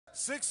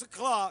6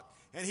 o'clock,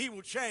 and he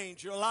will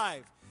change your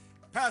life.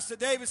 Pastor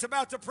David's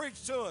about to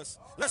preach to us.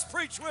 Let's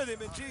preach with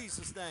him in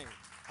Jesus' name.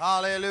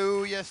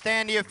 Hallelujah.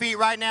 Stand to your feet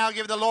right now.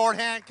 Give the Lord a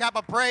hand clap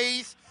of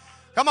praise.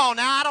 Come on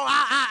now.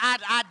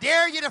 I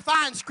dare you to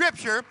find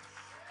scripture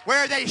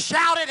where they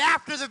shouted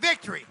after the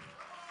victory.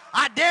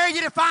 I dare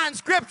you to find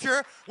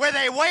scripture where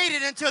they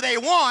waited until they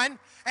won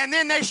and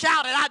then they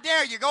shouted. I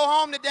dare you. Go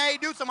home today,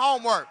 do some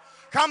homework.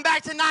 Come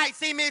back tonight,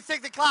 see me at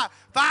 6 o'clock.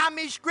 Find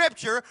me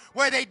scripture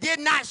where they did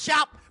not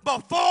shout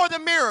before the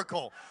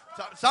miracle.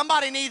 So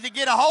somebody needs to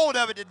get a hold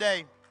of it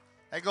today.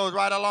 That goes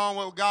right along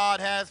with what God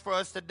has for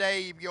us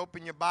today. If you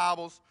open your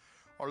Bibles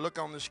or look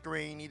on the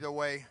screen, either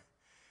way.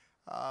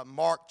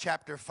 Mark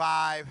chapter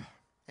 5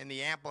 in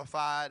the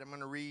Amplified, I'm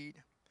going to read.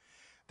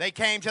 They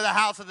came to the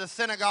house of the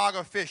synagogue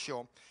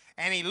official,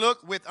 and he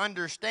looked with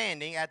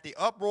understanding at the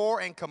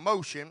uproar and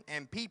commotion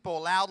and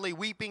people loudly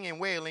weeping and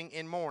wailing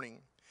in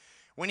mourning.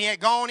 When he had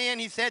gone in,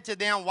 he said to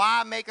them,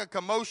 "Why make a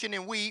commotion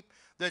and weep?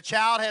 The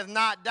child has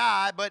not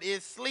died, but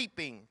is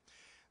sleeping."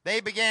 They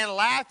began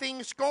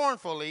laughing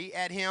scornfully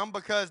at him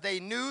because they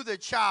knew the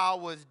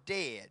child was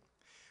dead.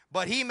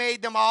 But he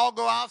made them all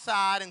go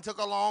outside and took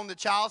along the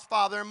child's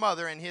father and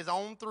mother and his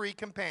own 3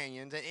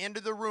 companions and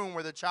entered the room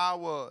where the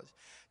child was.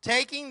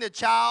 Taking the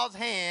child's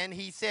hand,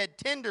 he said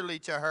tenderly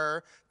to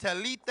her,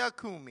 "Talitha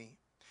Kumi,"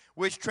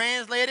 which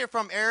translated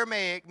from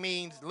Aramaic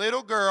means,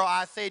 "Little girl,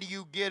 I say to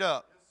you, get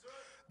up."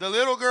 The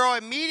little girl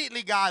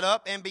immediately got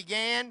up and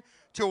began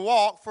to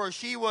walk, for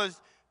she was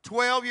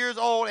 12 years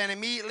old, and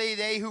immediately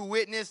they who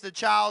witnessed the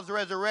child's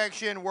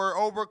resurrection were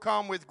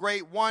overcome with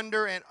great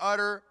wonder and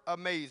utter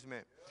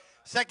amazement.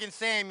 2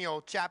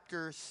 Samuel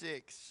chapter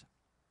 6.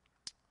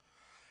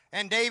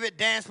 And David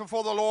danced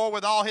before the Lord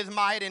with all his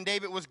might, and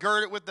David was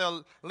girded with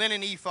the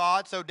linen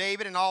ephod. So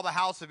David and all the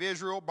house of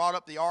Israel brought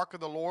up the ark of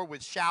the Lord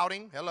with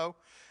shouting,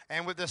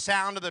 and with the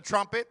sound of the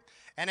trumpet.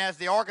 And as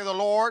the ark of the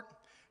Lord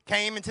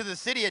came into the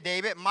city of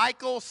David,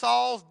 Michal,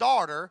 Saul's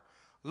daughter,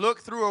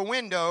 looked through a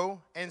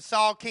window and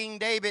saw King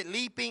David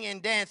leaping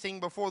and dancing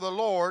before the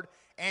Lord,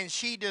 and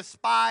she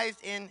despised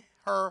in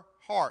her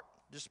heart.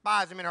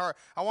 Despised him in her heart.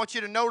 I want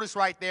you to notice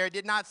right there, it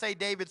did not say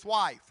David's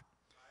wife.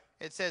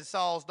 It said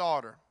Saul's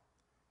daughter.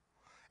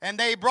 And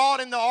they brought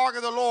in the ark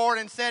of the Lord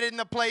and set it in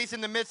the place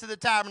in the midst of the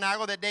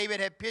tabernacle that David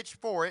had pitched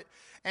for it.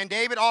 And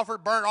David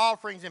offered burnt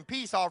offerings and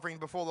peace offerings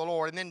before the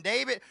Lord. And then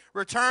David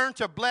returned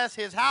to bless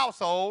his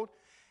household,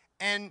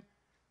 and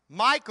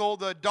Michal,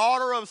 the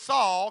daughter of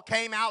Saul,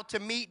 came out to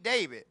meet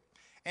David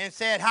and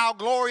said, "How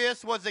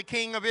glorious was the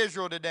king of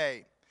Israel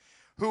today,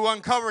 who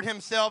uncovered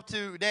himself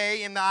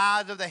today in the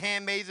eyes of the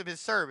handmaids of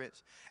his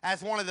servants,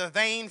 as one of the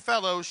vain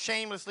fellows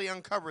shamelessly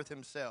uncovereth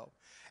himself."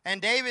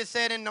 And David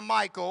said unto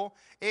Michal,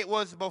 "It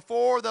was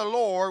before the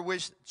Lord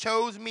which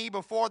chose me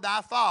before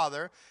thy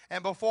father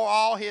and before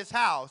all his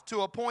house,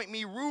 to appoint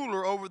me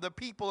ruler over the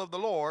people of the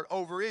Lord,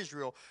 over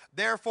Israel.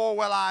 Therefore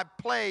will I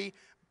play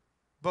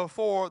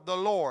before the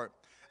Lord."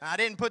 I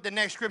didn't put the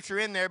next scripture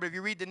in there, but if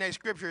you read the next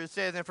scripture, it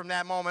says, "And from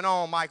that moment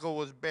on, Michal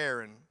was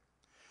barren."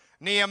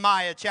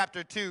 Nehemiah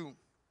chapter 2,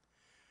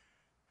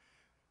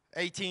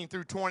 18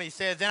 through 20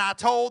 says, "Then I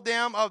told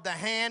them of the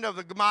hand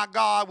of my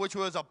God, which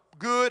was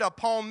good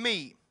upon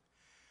me.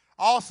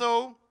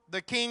 Also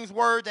the king's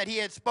word that he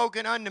had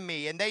spoken unto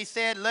me. And they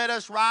said, Let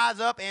us rise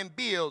up and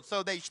build.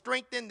 So they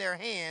strengthened their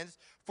hands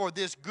for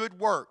this good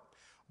work.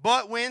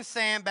 But when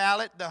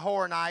Sanballat the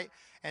Horonite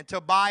and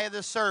Tobiah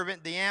the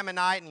servant, the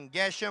Ammonite, and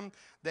Geshem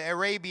the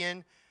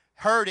Arabian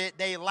heard it,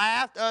 they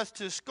laughed us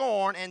to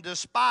scorn and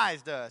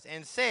despised us,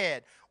 and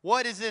said,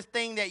 What is this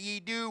thing that ye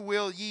do?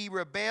 Will ye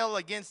rebel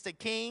against the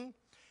king?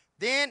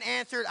 Then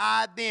answered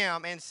I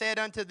them and said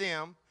unto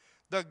them,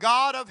 The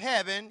God of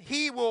heaven,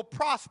 he will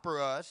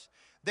prosper us.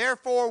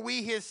 Therefore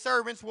we his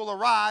servants will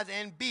arise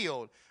and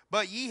build.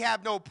 But ye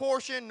have no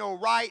portion, no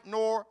right,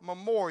 nor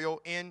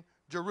memorial in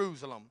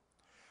Jerusalem.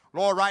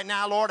 Lord, right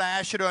now, Lord, I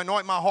ask you to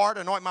anoint my heart,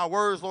 anoint my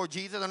words, Lord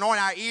Jesus,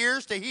 anoint our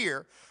ears to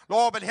hear.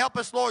 Lord, but help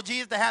us, Lord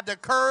Jesus, to have the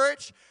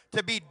courage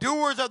to be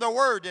doers of the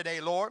word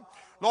today, Lord.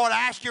 Lord,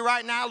 I ask you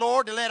right now,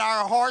 Lord, to let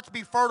our hearts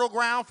be fertile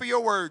ground for your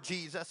word,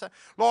 Jesus.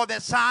 Lord,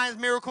 that signs,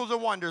 miracles,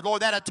 and wonders,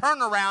 Lord, that a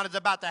turnaround is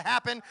about to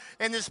happen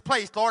in this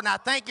place, Lord, and I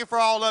thank you for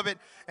all of it.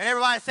 And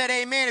everybody said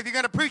amen. If you're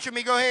going to preach with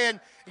me, go ahead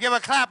and give a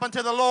clap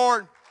unto the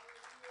Lord.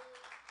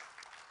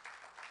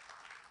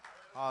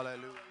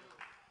 Hallelujah.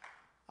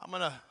 I'm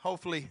going to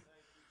hopefully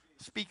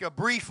speak a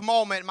brief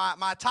moment.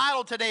 My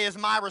title today is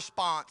My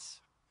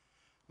Response.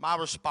 My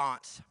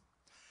Response.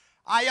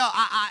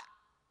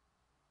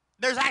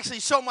 There's actually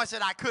so much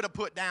that I could have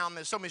put down.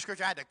 There's so many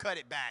scriptures, I had to cut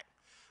it back.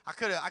 I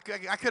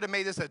could have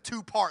made this a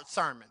 2-part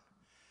sermon.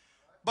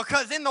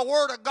 Because in the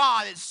Word of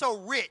God, it's so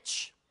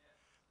rich.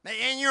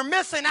 And you're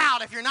missing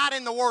out if you're not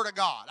in the Word of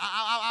God.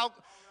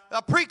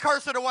 A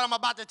precursor to what I'm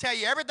about to tell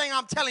you. Everything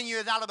I'm telling you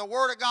is out of the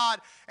Word of God.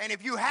 And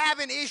if you have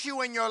an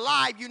issue in your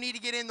life, you need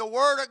to get in the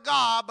Word of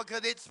God,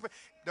 because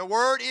the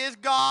Word is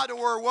God. The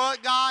Word was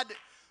God.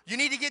 You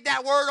need to get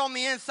that Word on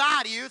the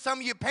inside of you.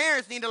 Some of you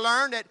parents need to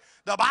learn that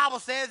the Bible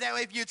says that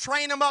if you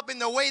train them up in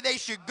the way they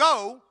should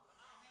go,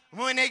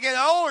 When they get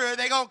older,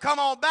 they're going to come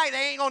on back.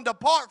 They ain't going to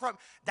depart from.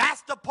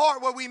 That's the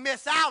part where we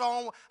miss out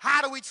on.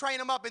 How do we train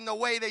them up in the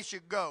way they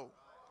should go?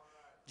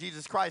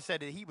 Jesus Christ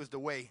said that he was the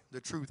way, the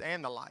truth,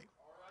 and the life.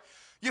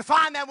 You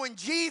find that when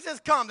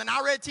Jesus comes, and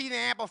I read to you the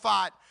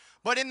Amplified,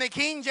 but in the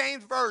King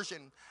James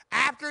Version,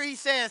 after he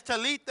says,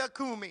 Talitha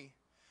Kumi,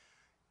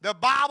 the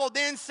Bible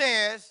then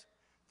says,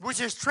 which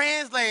is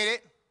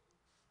translated,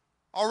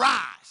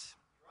 arise.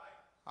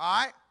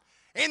 All right?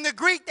 In the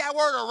Greek, that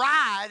word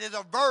arise is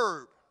a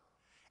verb.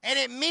 And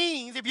it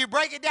means, if you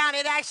break it down,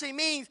 it actually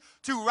means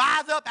to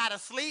rise up out of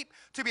sleep,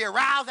 to be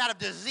aroused out of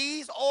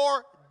disease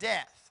or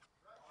death.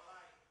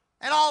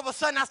 And all of a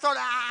sudden,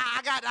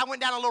 I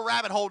went down a little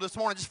rabbit hole this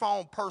morning just for my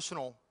own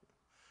personal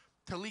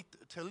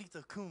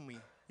Talitha Kumi.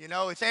 You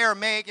know, it's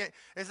Aramaic.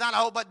 It's not a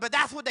whole, but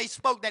that's what they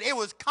spoke, that it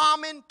was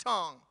common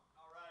tongue.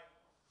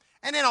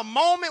 And in a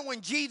moment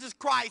when Jesus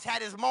Christ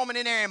had his moment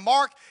in there, and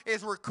Mark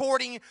is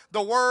recording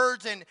the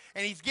words, and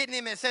he's getting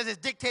them, and it says it's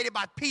dictated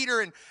by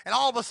Peter, and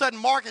all of a sudden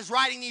Mark is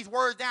writing these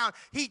words down.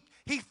 He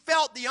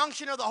felt the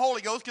unction of the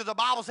Holy Ghost, because the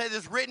Bible says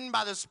it's written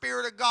by the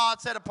Spirit of God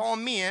set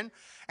upon men,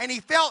 and he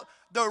felt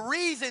the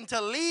reason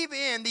to leave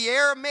in the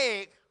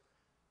Aramaic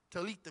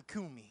Talitha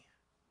Kumi,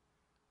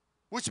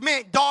 which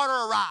meant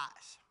daughter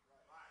arise.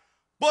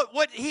 But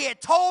what he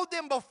had told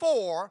them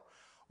before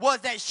was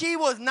that she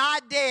was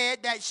not dead,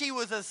 that she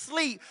was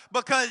asleep,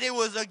 because it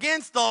was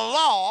against the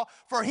law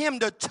for him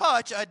to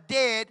touch a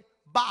dead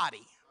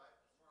body.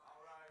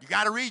 You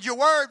got to read your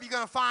word if you're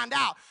going to find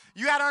out.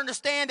 You got to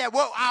understand that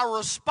what our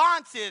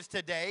response is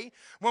today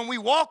when we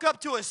walk up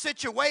to a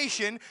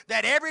situation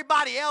that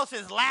everybody else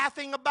is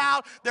laughing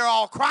about, they're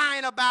all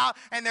crying about,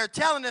 and they're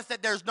telling us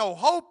that there's no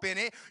hope in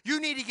it. You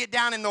need to get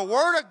down in the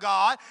Word of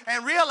God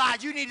and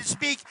realize you need to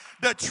speak.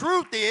 The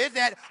truth is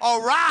that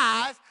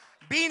arise,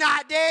 be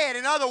not dead,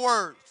 in other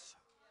words.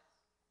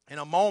 In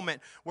a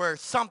moment where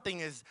something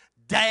is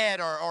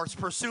dead or is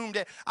presumed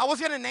dead. I was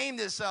going to name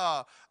this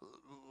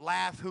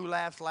Laugh Who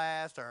Laughs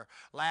Last, or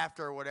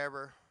Laughter, or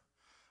whatever.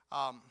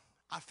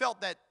 I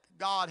felt that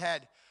God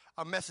had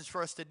a message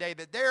for us today,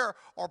 that there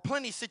are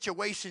plenty of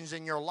situations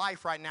in your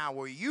life right now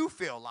where you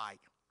feel like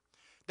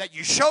that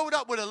you showed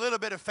up with a little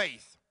bit of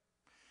faith.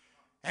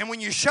 And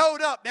when you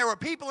showed up, there were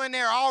people in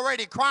there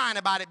already crying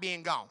about it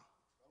being gone.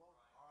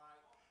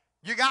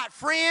 You got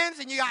friends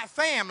and you got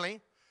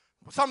family.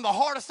 Some of the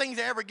hardest things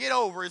to ever get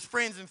over is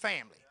friends and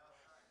family.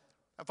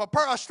 If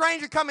a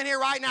stranger come in here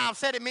right now, I've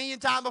said it a million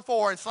times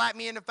before, and slap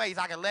me in the face,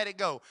 I can let it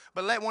go.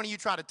 But let one of you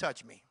try to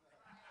touch me.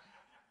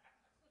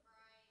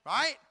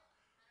 Right?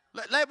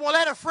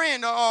 Let a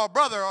friend or a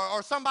brother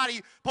or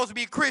somebody supposed to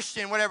be a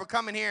Christian, whatever,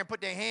 come in here and put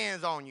their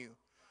hands on you.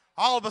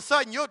 All of a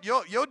sudden, you'll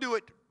do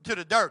it to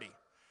the dirty.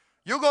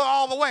 You'll go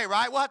all the way,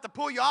 right? We'll have to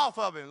pull you off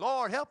of him.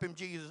 Lord, help him,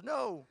 Jesus.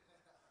 No.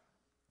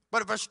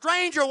 But if a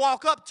stranger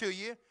walk up to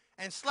you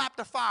and slap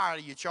the fire out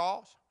of you,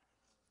 Charles,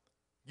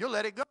 you'll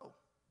let it go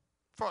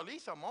for at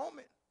least a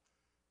moment.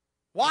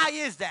 Why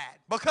is that?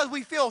 Because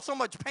we feel so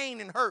much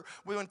pain and hurt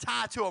when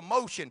tied to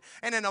emotion.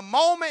 And in a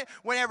moment,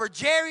 whenever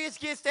Jairus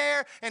gets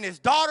there and his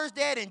daughter's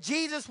dead and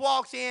Jesus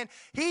walks in,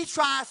 he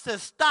tries to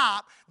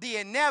stop the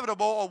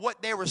inevitable of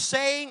what they were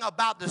saying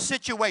about the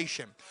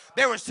situation.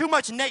 There was too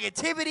much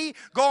negativity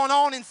going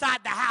on inside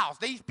the house.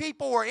 These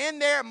people were in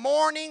there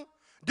mourning,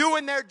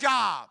 doing their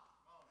job.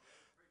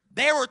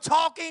 They were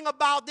talking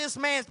about this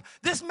man.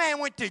 This man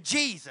went to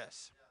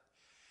Jesus.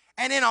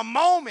 And in a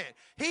moment,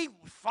 he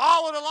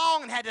followed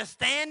along and had to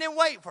stand and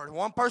wait for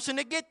one person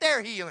to get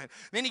their healing.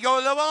 Then he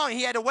goes along,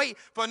 he had to wait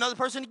for another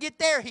person to get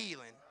their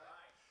healing.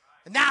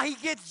 And now he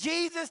gets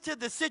Jesus to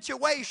the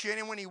situation,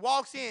 and when he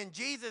walks in,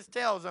 Jesus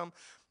tells him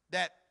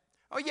that,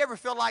 oh, you ever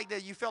feel like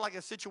that? You feel like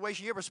a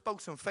situation, you ever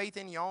spoke some faith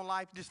in your own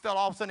life? You just felt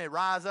all of a sudden it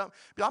rise up.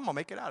 I'm going to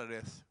make it out of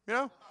this, you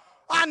know?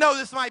 I know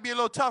this might be a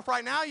little tough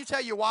right now. You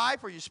tell your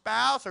wife or your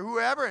spouse or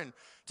whoever, and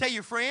tell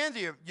your friends,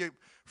 your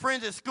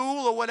friends at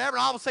school or whatever,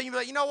 and all of a sudden you be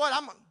like, you know what,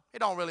 it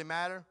don't really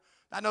matter.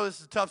 I know this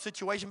is a tough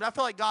situation, but I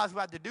feel like God's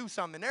about to do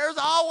something. There's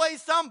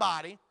always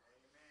somebody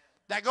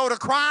that go to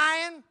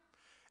crying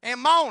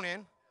and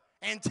moaning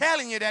and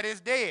telling you that it's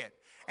dead.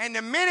 And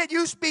the minute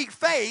you speak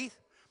faith,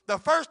 the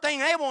first thing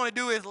they want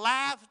to do is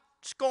laugh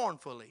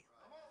scornfully.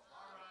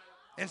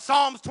 In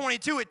Psalms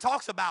 22, it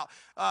talks about,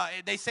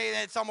 they say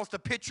that it's almost a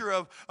picture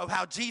of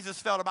how Jesus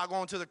felt about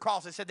going to the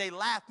cross. They said they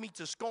laughed me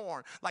to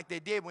scorn like they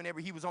did whenever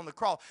he was on the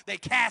cross. They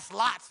cast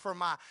lots for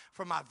my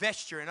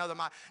vesture and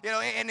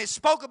and it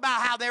spoke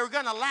about how they were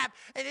going to laugh.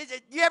 And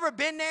you ever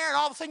been there and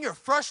all of a sudden you're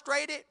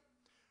frustrated?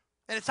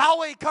 And it's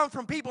always come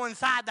from people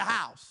inside the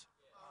house.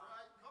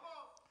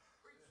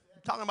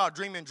 I'm talking about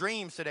dreaming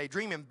dreams today,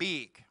 dreaming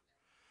big.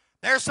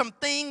 There's some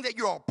things that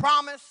you're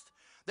promised.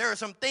 There are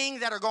some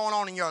things that are going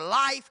on in your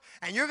life,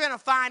 and you're going to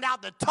find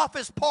out the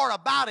toughest part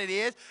about it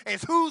is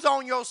who's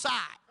on your side.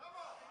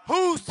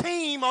 Whose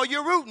team are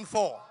you rooting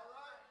for?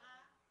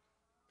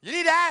 You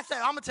need to ask that.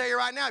 I'm going to tell you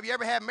right now, if you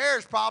ever have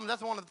marriage problems,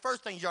 that's one of the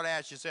first things you ought to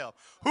ask yourself.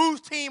 Whose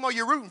team are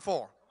you rooting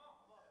for?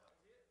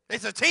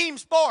 It's a team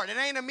sport. It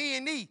ain't a me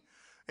and thee.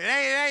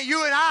 It ain't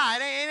you and I.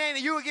 It ain't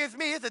you against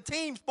me. It's a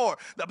team sport.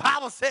 The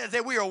Bible says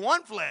that we are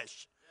one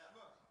flesh.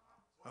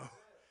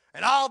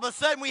 And all of a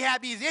sudden we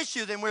have these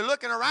issues and we're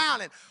looking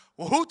around and,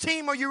 well, whose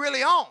team are you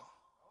really on?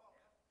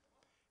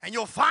 And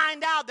you'll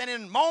find out that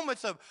in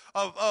moments of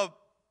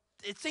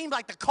it seems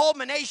like the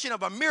culmination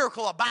of a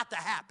miracle about to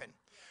happen.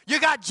 You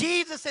got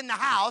Jesus in the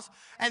house,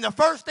 and the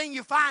first thing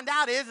you find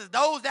out is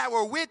those that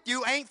were with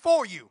you ain't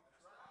for you.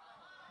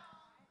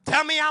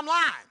 Tell me I'm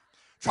lying.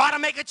 Try to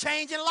make a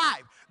change in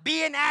life.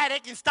 Be an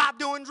addict and stop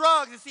doing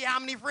drugs and see how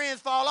many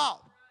friends fall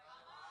off.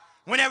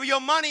 Whenever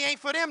your money ain't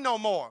for them no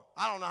more.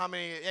 I don't know how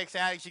many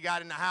ex-addicts you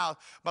got in the house,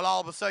 but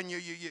all of a sudden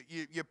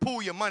you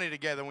pull your money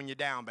together when you're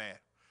down bad.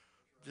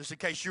 Just in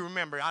case you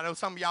remember. I know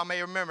some of y'all may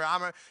remember.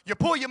 You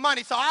pull your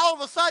money, so all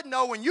of a sudden,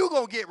 though, when you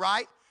go get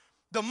right,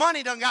 the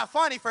money done got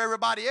funny for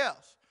everybody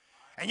else.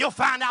 And you'll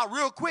find out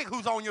real quick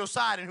who's on your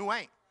side and who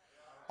ain't.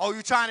 Oh,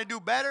 you trying to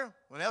do better?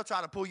 Well, they'll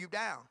try to pull you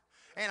down.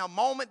 In a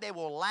moment, they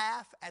will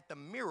laugh at the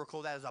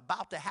miracle that is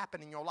about to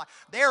happen in your life.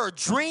 There are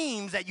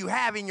dreams that you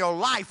have in your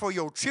life for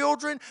your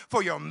children,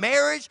 for your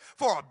marriage,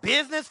 for a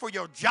business, for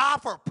your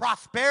job, for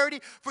prosperity.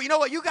 For, you know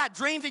what, you got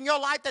dreams in your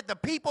life that the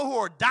people who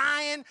are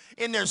dying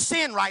in their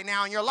sin right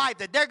now in your life,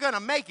 that they're going to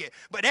make it.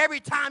 But every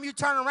time you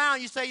turn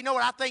around, you say, you know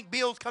what, I think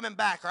Bill's coming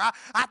back. Or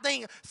I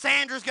think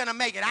Sandra's going to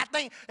make it. I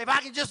think if I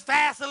can just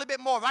fast a little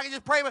bit more, if I can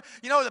just pray,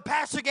 you know, the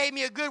pastor gave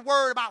me a good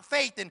word about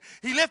faith, and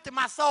he lifted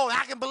my soul, and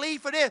I can believe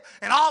for this.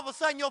 And all of a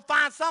sudden, you'll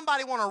find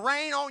somebody want to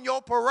rain on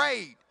your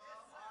parade.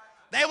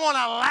 They want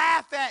to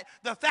laugh at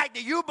the fact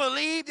that you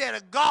believe that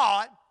a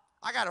God.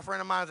 I got a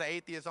friend of mine who's an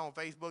atheist on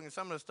Facebook, and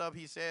some of the stuff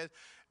he says,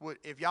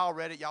 if y'all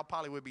read it, y'all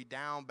probably would be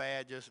down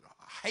bad, just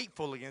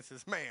hateful against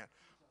this man.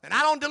 And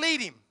I don't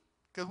delete him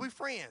because we're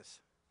friends,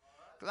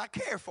 because I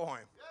care for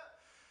him.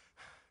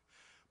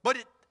 But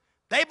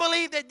they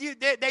believe that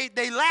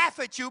they laugh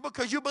at you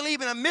because you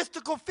believe in a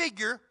mystical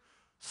figure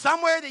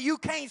somewhere that you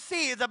can't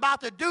see is about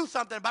to do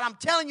something. But I'm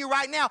telling you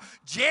right now,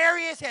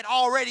 Jairus had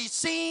already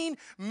seen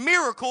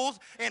miracles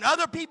in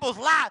other people's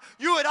lives.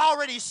 You had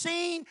already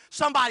seen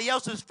somebody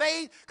else's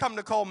faith come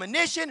to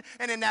culmination.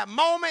 And in that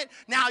moment,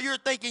 now you're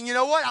thinking, you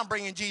know what? I'm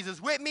bringing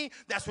Jesus with me.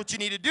 That's what you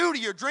need to do to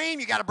your dream.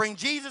 You got to bring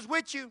Jesus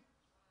with you.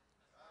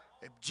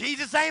 If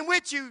Jesus ain't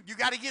with you, you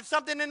got to get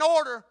something in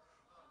order.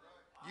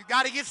 You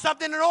got to get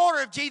something in order.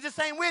 If Jesus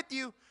ain't with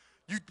you,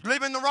 you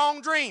live in the wrong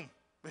dream.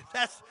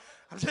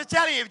 I'm just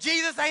telling you, if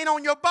Jesus ain't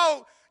on your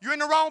boat, you're in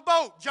the wrong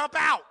boat. Jump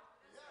out.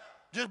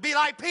 Just be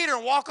like Peter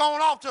and walk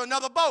on off to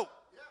another boat.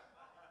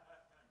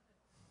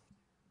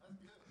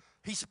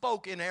 He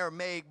spoke in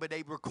Aramaic, but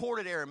they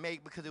recorded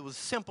Aramaic because it was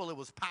simple, it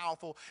was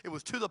powerful, it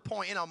was to the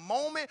point. In a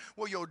moment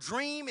where your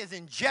dream is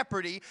in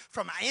jeopardy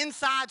from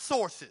inside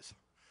sources.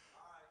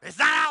 It's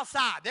not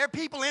outside. There are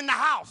people in the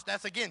house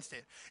that's against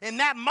it. In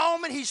that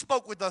moment, he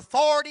spoke with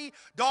authority,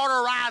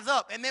 daughter, rise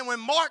up. And then when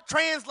Mark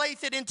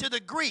translates it into the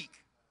Greek,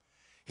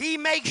 he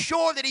makes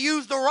sure that he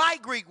used the right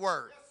Greek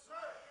word.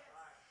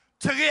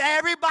 To let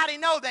everybody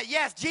know that,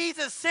 yes,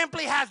 Jesus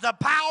simply has the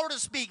power to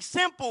speak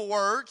simple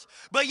words,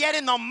 but yet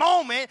in the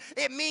moment,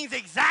 it means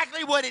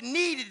exactly what it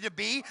needed to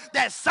be,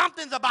 that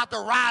something's about to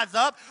rise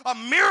up, a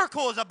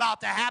miracle is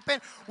about to happen,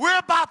 we're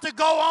about to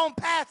go on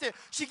past it.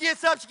 She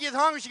gets up, she gets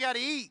hungry, she got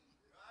to eat.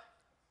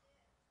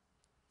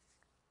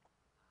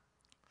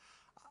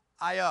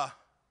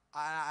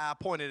 I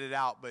pointed it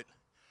out, but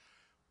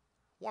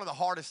one of the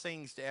hardest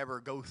things to ever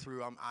go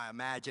through, I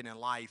imagine, in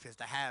life is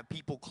to have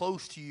people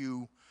close to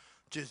you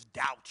just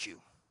doubt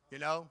you, you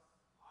know?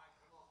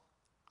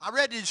 I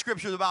read the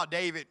scriptures about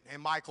David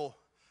and Michal,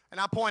 and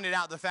I pointed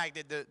out the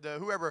fact that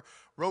whoever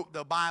wrote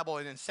the Bible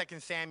and in 2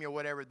 Samuel,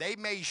 whatever, they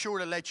made sure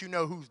to let you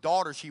know whose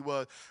daughter she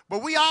was.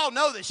 But we all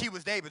know that she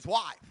was David's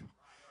wife.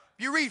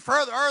 If you read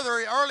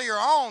earlier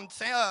on,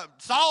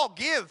 Saul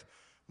give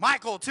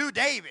Michal to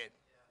David.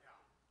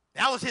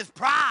 That was his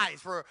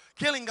prize for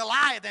killing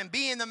Goliath and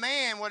being the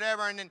man,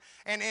 whatever. And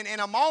in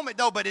a moment,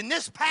 though, but in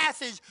this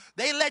passage,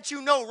 they let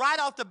you know right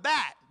off the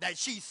bat that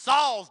she's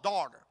Saul's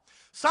daughter.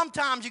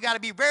 Sometimes you got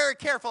to be very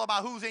careful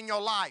about who's in your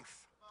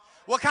life,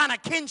 what kind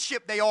of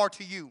kinship they are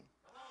to you.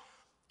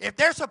 If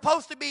they're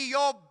supposed to be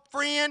your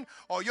friend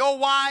or your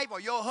wife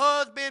or your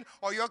husband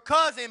or your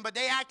cousin, but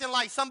they acting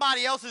like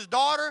somebody else's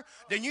daughter,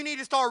 then you need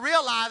to start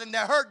realizing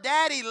that her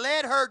daddy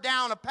led her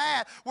down a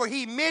path where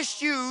he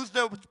misused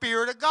the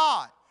Spirit of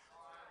God.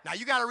 Now,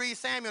 you got to read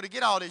Samuel to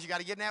get all this. You got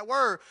to get in that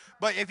word.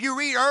 But if you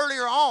read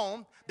earlier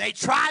on, they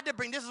tried to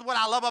bring, this is what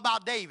I love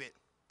about David.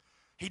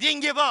 He didn't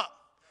give up.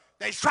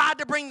 They tried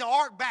to bring the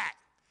ark back.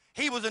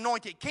 He was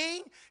anointed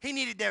king. He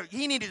needed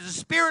the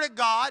Spirit of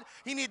God.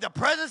 He needed the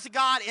presence of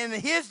God in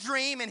his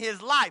dream, in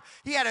his life.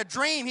 He had a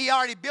dream. He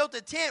already built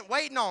a tent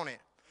waiting on it.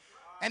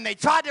 And they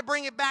tried to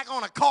bring it back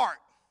on a cart.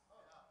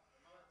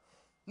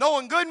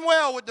 Knowing good and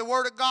well what the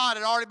word of God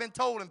had already been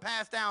told and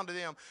passed down to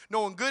them.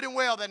 Knowing good and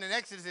well that in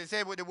Exodus it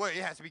said it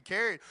has to be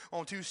carried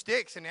on 2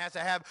 sticks and it has to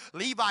have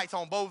Levites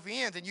on both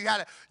ends. And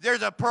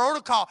there's a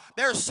protocol.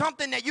 There's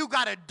something that you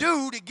got to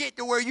do to get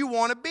to where you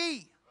want to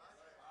be.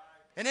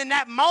 And in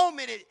that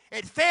moment,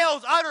 it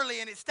fails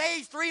utterly, and it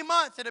stays 3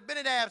 months at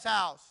Abinadab's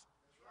house.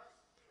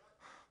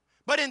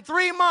 But in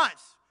 3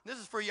 months, this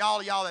is for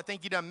y'all that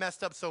think you done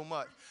messed up so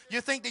much.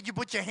 You think that you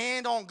put your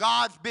hand on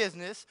God's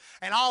business,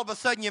 and all of a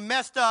sudden you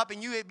messed up,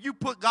 and you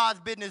put God's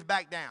business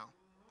back down.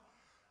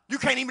 You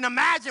can't even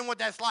imagine what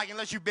that's like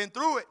unless you've been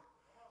through it.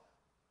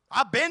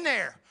 I've been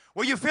there,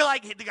 where you feel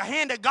like the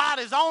hand of God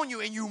is on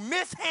you, and you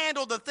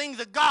mishandle the things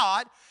of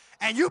God,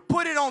 and you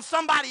put it on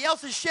somebody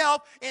else's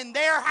shelf in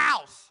their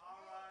house.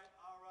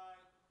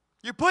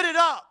 You put it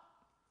up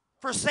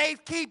for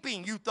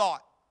safekeeping, you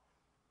thought.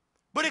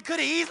 But it could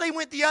have easily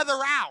went the other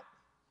route.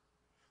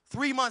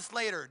 3 months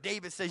later,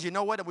 David says, you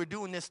know what? We're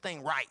doing this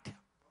thing right.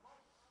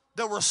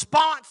 The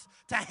response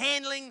to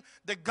handling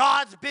the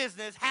God's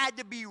business had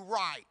to be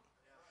right.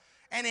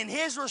 And in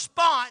his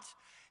response,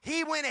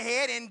 he went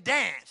ahead and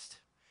danced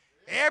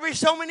every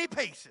so many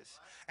paces.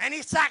 And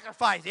he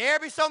sacrificed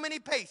every so many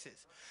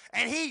paces.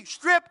 And he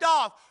stripped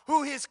off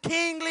who his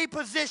kingly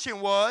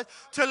position was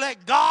to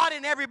let God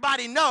and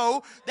everybody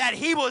know that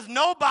he was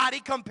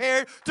nobody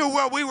compared to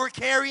what we were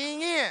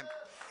carrying in.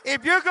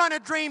 If you're going to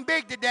dream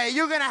big today,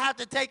 you're going to have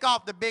to take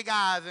off the big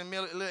eyes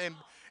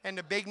and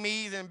the big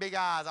me's and big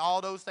eyes,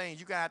 all those things.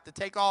 You're going to have to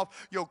take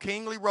off your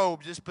kingly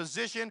robes, this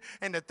position,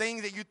 and the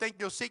things that you think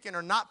you're seeking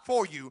are not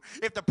for you.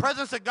 If the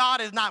presence of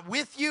God is not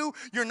with you,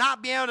 you're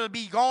not being able to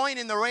be going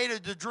in the rate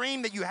of the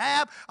dream that you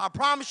have. I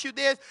promise you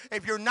this,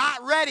 if you're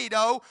not ready,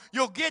 though,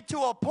 you'll get to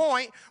a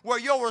point where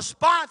your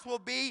response will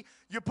be,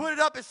 you put it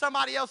up at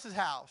somebody else's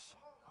house.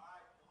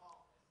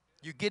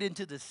 You get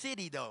into the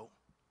city, though,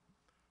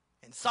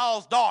 and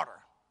Saul's daughter,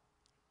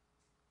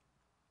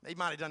 they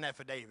might have done that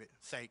for David's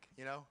sake,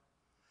 you know.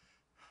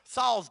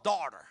 Saul's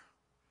daughter,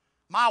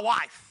 my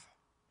wife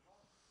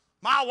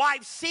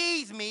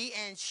sees me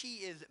and she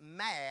is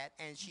mad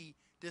and she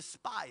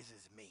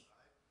despises me.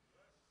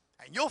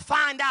 And you'll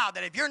find out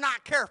that if you're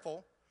not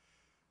careful,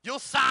 you'll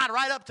side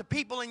right up to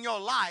people in your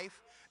life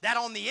that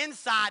on the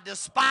inside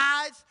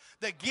despise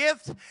the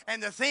gift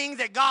and the things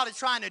that God is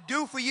trying to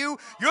do for you.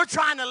 You're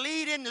trying to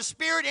lead in the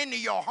Spirit into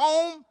your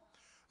home.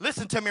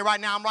 Listen to me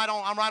right now. I'm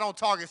right on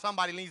target.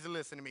 Somebody needs to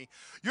listen to me.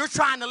 You're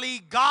trying to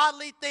lead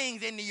godly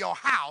things into your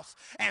house,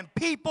 and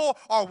people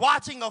are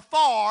watching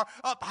afar,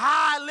 up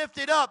high,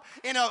 lifted up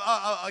in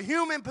a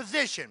human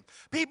position.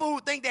 People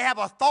who think they have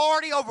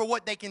authority over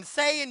what they can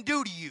say and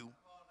do to you.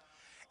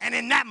 And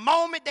in that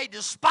moment, they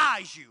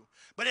despise you.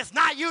 But it's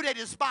not you they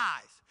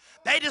despise.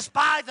 They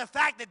despise the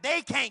fact that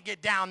they can't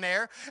get down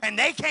there and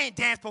they can't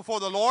dance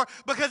before the Lord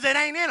because it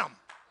ain't in them.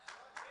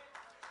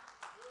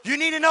 You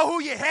need to know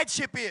who your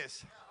headship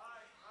is.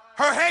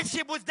 Her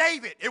headship was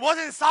David. It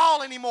wasn't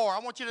Saul anymore. I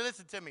want you to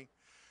listen to me.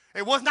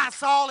 It was not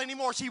Saul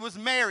anymore. She was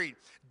married.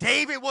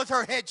 David was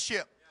her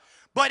headship.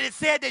 But it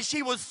said that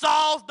she was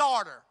Saul's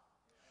daughter,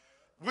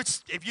 which,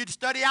 if you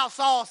study out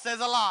Saul, says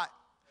a lot.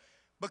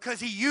 Because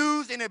he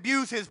used and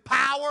abused his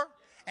power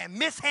and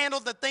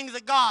mishandled the things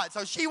of God.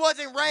 So she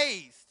wasn't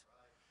raised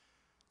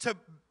to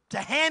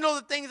handle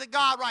the things of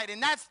God right.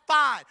 And that's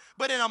fine.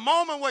 But in a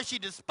moment where she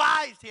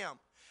despised him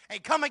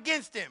and come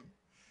against him,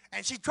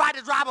 and she tried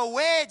to drive a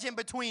wedge in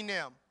between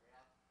them.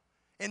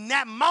 In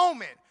that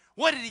moment,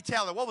 what did he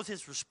tell her? What was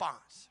his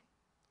response?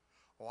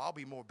 Oh, I'll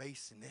be more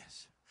base than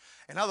this.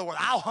 In other words,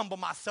 I'll humble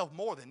myself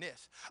more than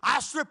this.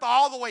 I'll strip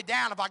all the way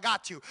down if I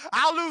got to.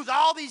 I'll lose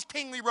all these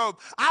kingly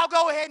robes. I'll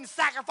go ahead and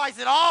sacrifice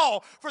it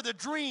all for the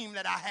dream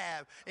that I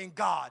have in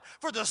God,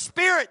 for the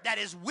Spirit that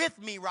is with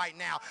me right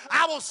now.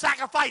 I will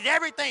sacrifice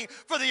everything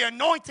for the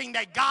anointing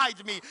that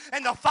guides me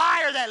and the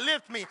fire that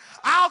lifts me.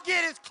 I'll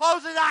get as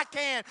close as I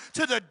can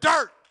to the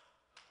dirt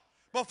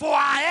before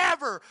I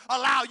ever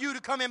allow you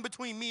to come in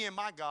between me and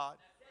my God.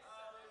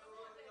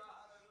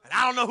 And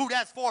I don't know who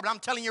that's for, but I'm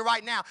telling you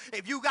right now,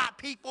 if you got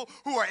people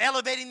who are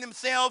elevating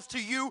themselves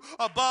to you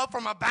above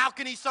from a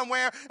balcony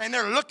somewhere, and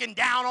they're looking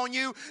down on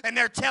you, and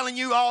they're telling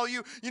you,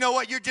 you know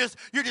what, you're just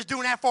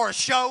doing that for a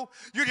show.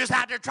 You're just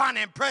out there trying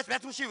to impress.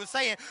 That's what she was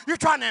saying. You're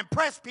trying to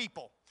impress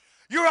people.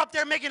 You're up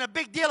there making a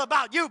big deal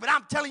about you, but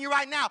I'm telling you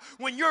right now,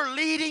 when you're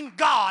leading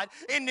God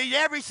into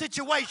every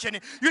situation,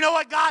 you know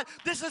what, God,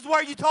 this is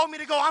where you told me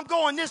to go. I'm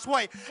going this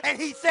way. And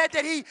he said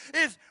that he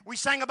is, we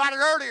sang about it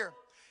earlier.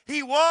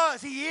 He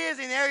was, he is,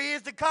 and there he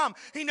is to come.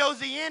 He knows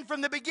the end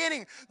from the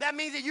beginning. That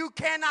means that you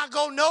cannot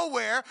go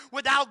nowhere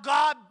without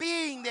God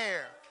being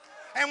there.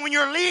 And when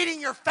you're leading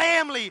your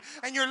family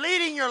and you're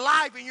leading your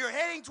life and you're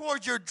heading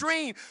towards your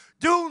dream,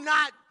 do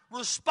not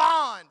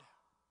respond.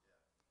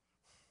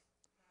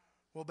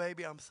 Well,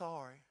 baby, I'm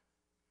sorry.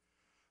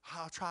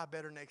 I'll try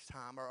better next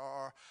time.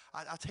 Or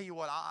I'll tell you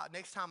what,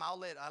 next time I'll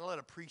let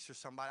a priest or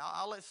somebody,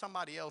 I'll let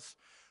somebody else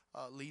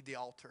lead the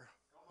altar.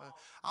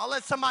 I'll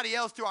let somebody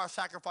else do our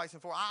sacrificing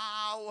for.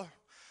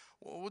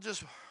 We'll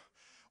just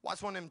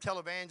watch one of them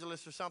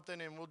televangelists or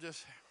something, and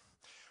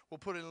we'll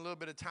put in a little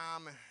bit of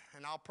time,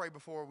 and I'll pray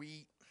before we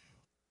eat.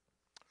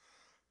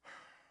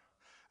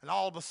 And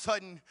all of a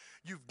sudden,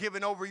 you've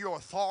given over your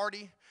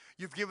authority.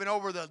 You've given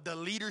over the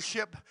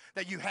leadership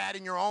that you had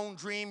in your own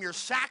dream. You're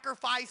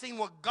sacrificing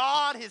what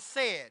God has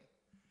said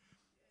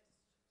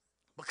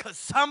Because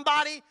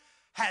somebody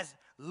has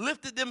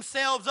lifted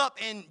themselves up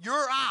in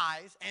your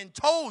eyes and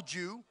told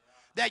you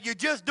that you're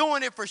just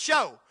doing it for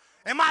show.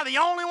 Am I the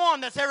only one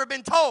that's ever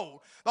been told,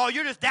 oh,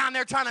 you're just down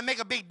there trying to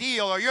make a big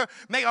deal, or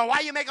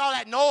why you make all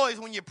that noise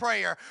when you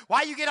pray, or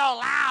why you get all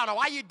loud, or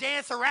why you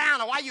dance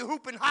around, or why you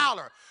hoop and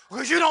holler?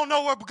 Because you don't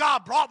know where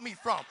God brought me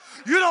from.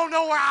 You don't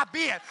know where I've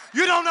been.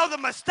 You don't know the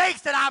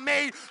mistakes that I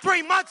made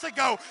 3 months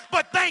ago.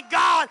 But thank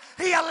God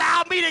he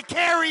allowed me to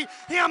carry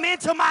him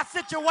into my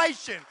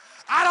situation.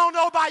 I don't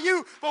know about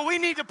you, but we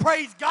need to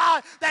praise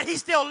God that he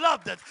still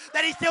loved us,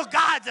 that he still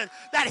guides us,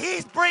 that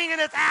he's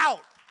bringing us out.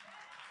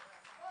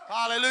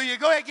 Hallelujah.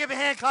 Go ahead and give a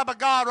hand clap of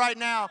God right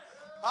now.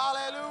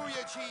 Hallelujah,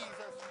 Jesus.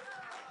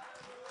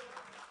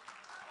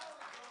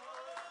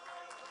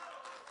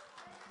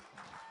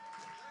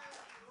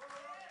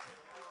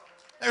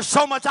 There's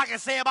so much I can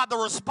say about the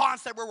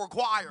response that we're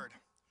required.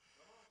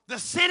 The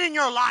sin in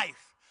your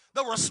life,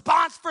 the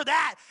response for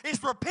that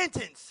is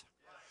repentance.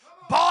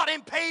 Bought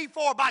and paid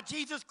for by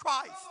Jesus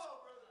Christ.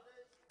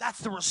 That's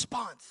the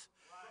response.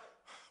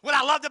 What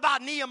I loved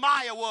about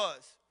Nehemiah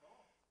was,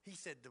 he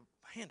said, the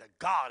hand of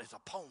God is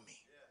upon me.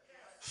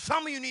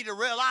 Some of you need to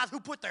realize who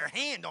put their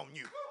hand on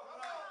you.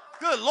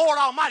 Good Lord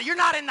Almighty, you're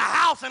not in the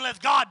house unless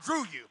God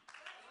drew you.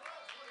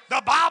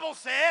 The Bible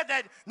said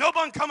that no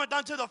one cometh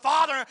unto the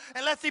Father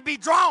unless he be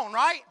drawn,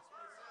 right?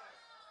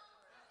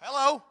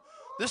 Hello?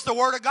 This is the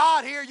word of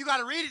God here. You got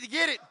to read it to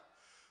get it.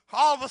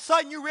 All of a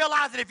sudden you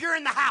realize that if you're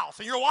in the house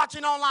and you're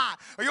watching online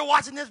or you're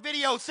watching this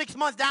video 6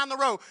 months down the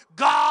road,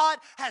 God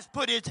has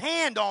put his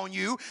hand on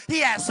you. He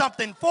has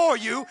something for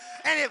you.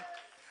 And if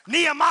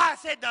Nehemiah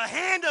said, the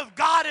hand of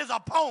God is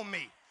upon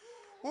me.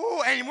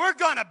 Ooh, and we're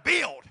going to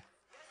build.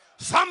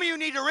 Some of you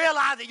need to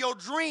realize that your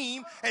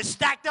dream is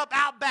stacked up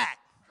out back.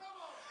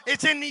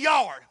 It's in the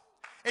yard.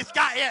 It's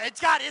got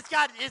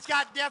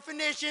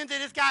definitions,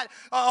 and it's got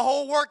a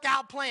whole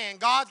workout plan.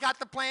 God's got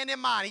the plan in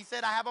mind. He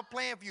said, I have a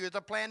plan for you. It's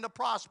a plan to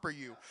prosper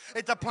you.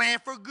 It's a plan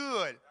for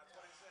good.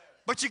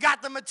 But you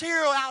got the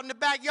material out in the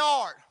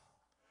backyard.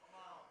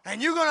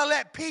 And you're going to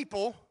let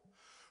people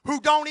who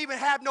don't even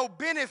have no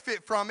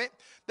benefit from it,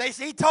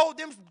 he told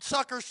them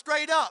suckers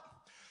straight up.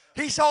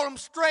 He told them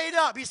straight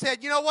up. He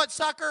said, you know what,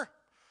 sucker?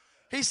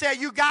 He said,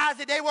 you guys,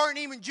 that they weren't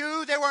even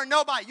Jews, they weren't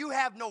nobody. You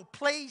have no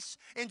place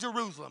in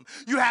Jerusalem.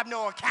 You have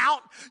no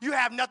account. You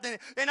have nothing.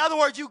 In other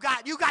words, you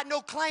got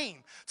no claim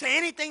to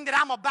anything that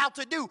I'm about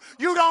to do.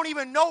 You don't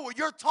even know what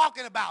you're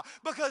talking about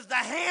because the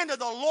hand of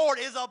the Lord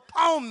is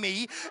upon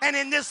me. And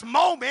in this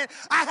moment,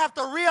 I have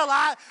to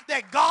realize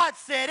that God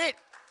said it,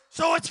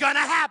 so it's going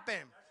to happen.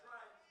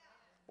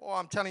 Boy,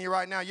 I'm telling you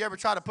right now, you ever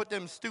try to put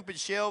them stupid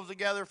shelves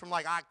together from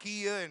like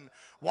IKEA and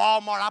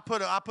Walmart?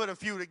 I put a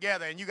few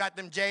together, and you got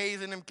them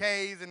J's and them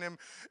K's and them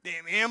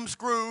M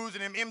screws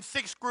and them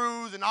M6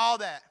 screws and all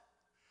that.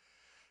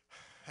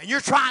 And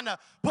you're trying to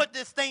put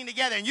this thing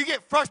together, and you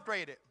get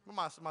frustrated.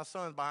 My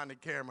son's behind the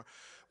camera.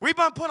 We've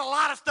been putting a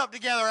lot of stuff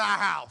together in our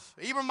house,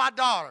 even my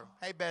daughter.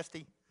 Hey,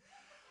 bestie.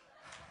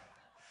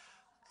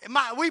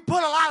 We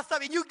put a lot of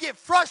stuff, and you get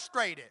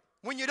frustrated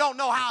when you don't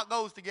know how it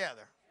goes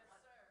together.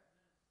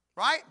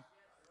 Right?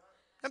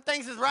 Them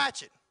things is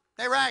ratchet.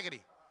 They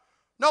raggedy.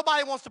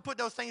 Nobody wants to put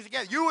those things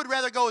together. You would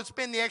rather go and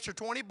spend the extra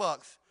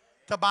 $20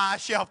 to buy a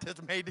shelf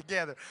that's made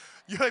together.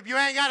 If you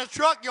ain't got a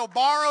truck, you'll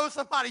borrow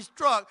somebody's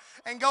truck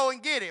and go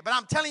and get it. But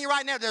I'm telling you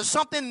right now, there's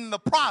something in the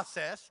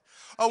process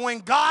of when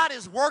God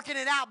is working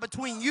it out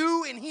between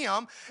you and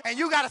him, and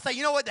you got to say,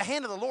 you know what, the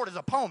hand of the Lord is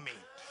upon me.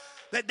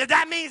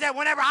 That means that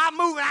whenever I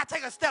move and I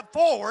take a step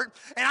forward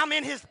and I'm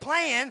in his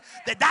plan,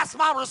 that's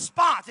my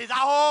response. Is,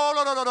 oh,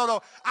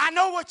 no. I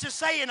know what you're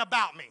saying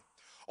about me.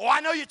 Oh,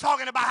 I know you're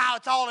talking about how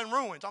it's all in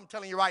ruins. I'm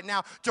telling you right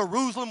now,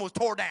 Jerusalem was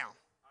tore down.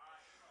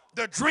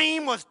 The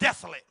dream was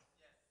desolate.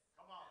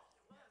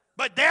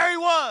 But there he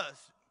was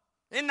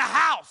in the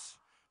house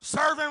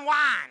serving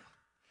wine,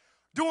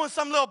 doing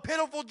some little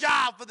pitiful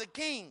job for the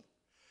king.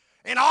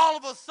 And all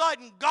of a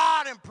sudden,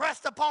 God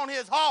impressed upon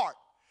his heart,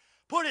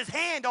 put his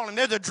hand on him.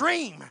 There's a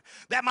dream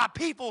that my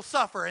people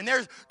suffer, and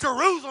there's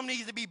Jerusalem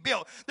needs to be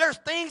built. There's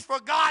things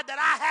for God that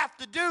I have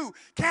to do.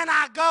 Can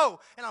I go?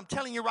 And I'm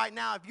telling you right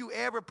now, if you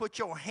ever put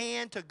your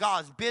hand to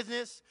God's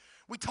business,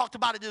 we talked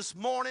about it this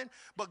morning,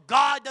 but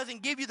God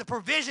doesn't give you the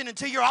provision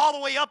until you're all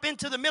the way up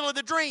into the middle of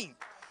the dream.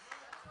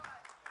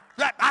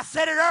 I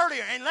said it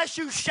earlier, unless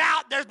you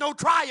shout, there's no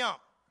triumph.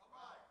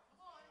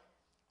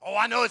 Oh,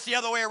 I know it's the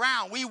other way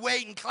around. We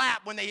wait and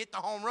clap when they hit the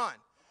home run.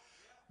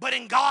 But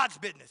in God's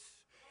business,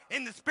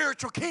 in the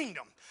spiritual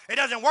kingdom, it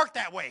doesn't work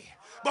that way.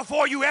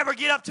 Before you ever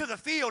get up to the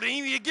field and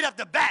you get up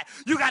to bat,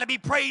 you got to be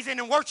praising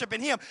and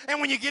worshiping him.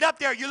 And when you get up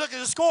there, you look at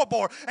the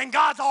scoreboard, and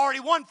God's already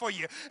won for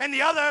you. And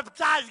the other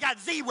side's got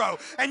 0,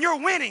 and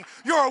you're winning.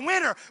 You're a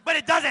winner, but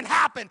it doesn't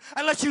happen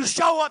unless you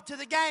show up to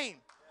the game.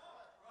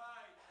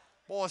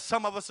 Boy,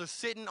 some of us are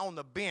sitting on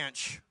the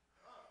bench,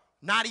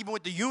 not even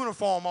with the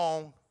uniform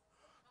on,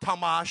 talking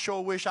about, I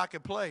sure wish I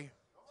could play.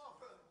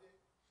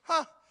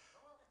 Huh?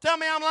 Tell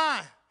me I'm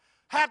lying.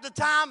 Half the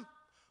time,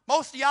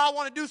 most of y'all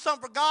want to do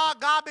something for God.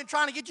 God been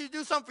trying to get you to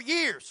do something for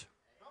years.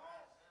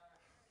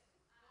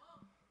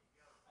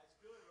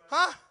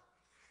 Huh?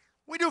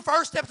 We do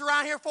first steps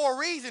around here for a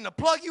reason, to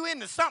plug you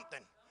into something.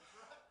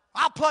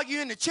 I'll plug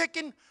you into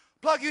chicken,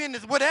 plug you into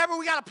whatever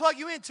we got to plug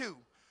you into.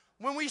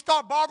 When we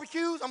start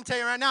barbecues, I'm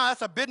telling you right now,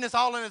 that's a business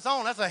all on its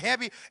own. That's a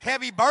heavy,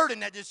 heavy burden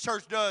that this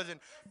church does. And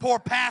poor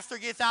pastor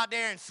gets out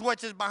there and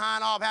switches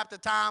behind off half the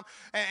time.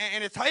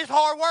 And it's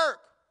hard work.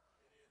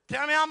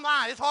 Tell me I'm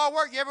lying. It's hard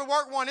work. You ever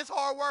work one? It's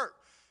hard work.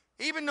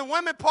 Even the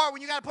women part,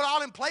 when you got to put it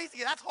all in place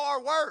again, that's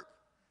hard work.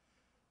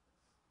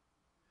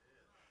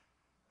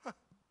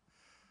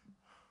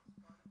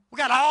 We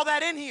got all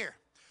that in here.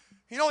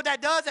 You know what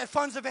that does? That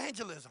funds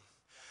evangelism.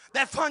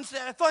 That funds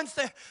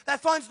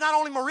not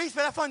only Maurice,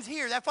 but that funds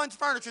here. That funds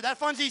furniture. That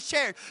funds these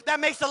chairs.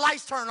 That makes the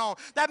lights turn on.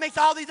 That makes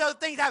all these other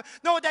things happen.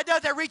 Know what that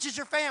does? That reaches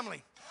your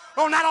family.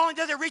 Well, not only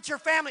does it reach your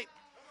family,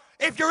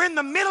 if you're in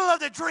the middle of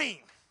the dream,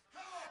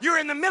 you're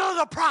in the middle of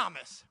the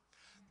promise.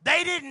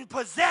 They didn't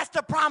possess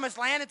the promised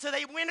land until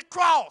they went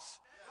across.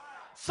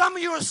 Some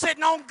of you are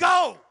sitting on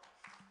go.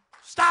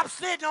 Stop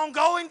sitting on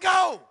go and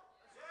go.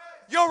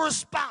 Your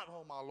response,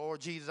 oh my Lord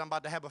Jesus, I'm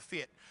about to have a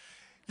fit.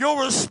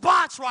 Your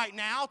response right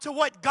now to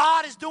what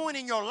God is doing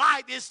in your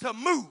life is to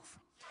move.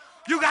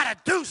 You got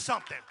to do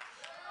something.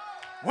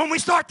 When we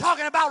start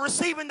talking about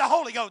receiving the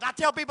Holy Ghost, I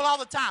tell people all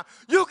the time,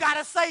 you got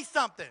to say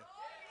something.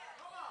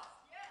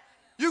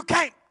 You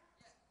can't.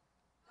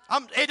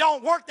 It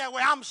don't work that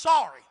way. I'm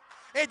sorry.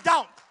 It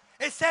don't.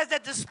 It says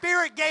that the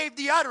Spirit gave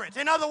the utterance.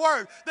 In other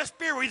words, the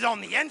Spirit was on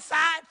the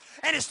inside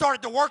and it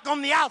started to work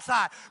on the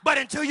outside. But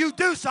until you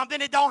do something,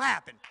 it don't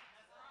happen.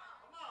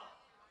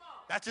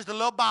 That's just a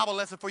little Bible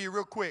lesson for you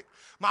real quick.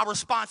 My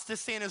response to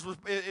sin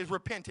is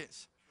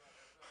repentance.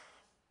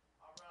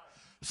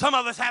 Some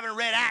of us haven't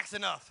read Acts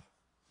enough.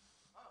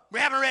 We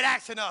haven't read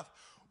Acts enough.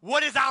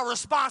 What is our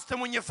response to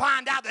when you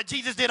find out that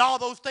Jesus did all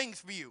those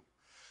things for you?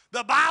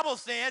 The Bible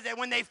says that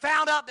when they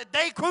found out that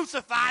they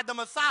crucified the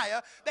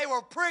Messiah, they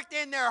were pricked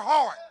in their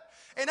heart.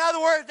 In other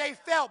words, they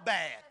felt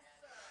bad.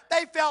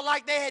 They felt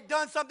like they had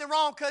done something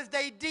wrong because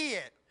they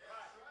did.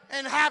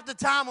 And half the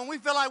time when we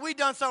feel like we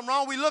done something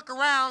wrong, we look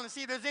around and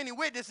see if there's any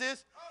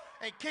witnesses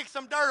and kick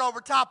some dirt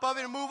over top of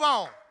it and move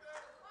on.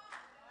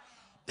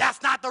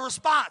 That's not the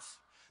response.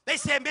 They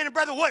said, men and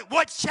brother,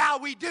 what shall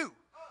we do?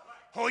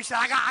 Oh, he said,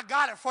 I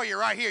got it for you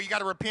right here. You got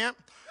to repent.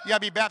 You got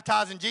to be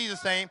baptized in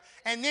Jesus' name.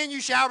 And then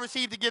you shall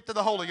receive the gift of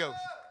the Holy Ghost.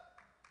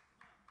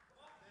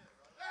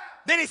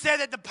 Then he said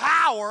that the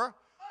power,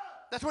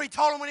 that's what he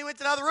told them when he went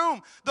to the other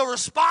room. The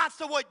response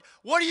to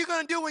what are you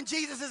going to do when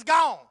Jesus is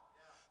gone?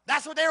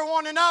 That's what they were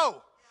wanting to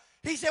know.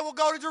 He said, well,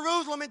 go to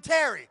Jerusalem and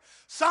tarry.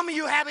 Some of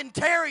you haven't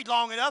tarried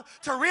long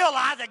enough to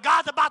realize that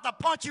God's about to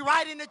punch you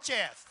right in the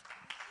chest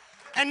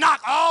and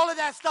knock all of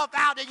that stuff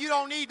out that you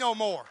don't need no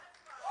more.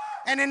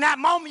 And in that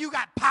moment, you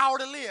got power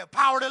to live,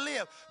 power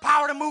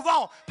to move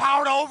on,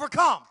 power to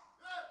overcome.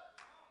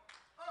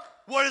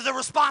 What is the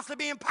response to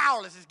being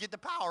powerless? Is get the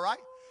power, right?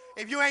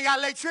 If you ain't got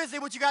electricity,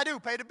 what you got to do?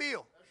 Pay the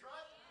bill.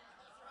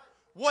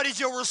 What is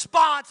your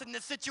response in the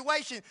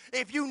situation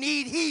if you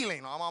need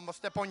healing? I'm going to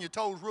step on your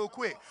toes real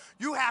quick.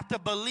 You have to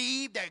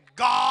believe that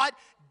God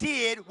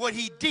did what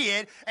he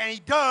did and he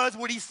does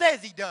what he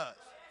says he does.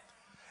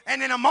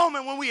 And in a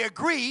moment when we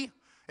agree,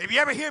 if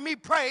you ever hear me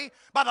pray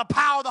by the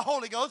power of the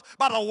Holy Ghost,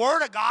 by the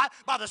word of God,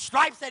 by the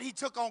stripes that he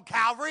took on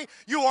Calvary,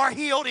 you are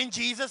healed in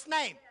Jesus'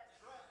 name.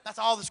 That's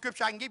all the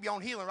scripture I can give you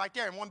on healing right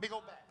there in one big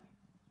old bag.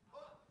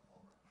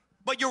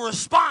 But your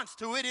response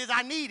to it is,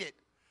 I need it.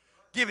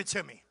 Give it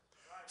to me.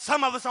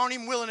 Some of us aren't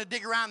even willing to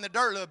dig around in the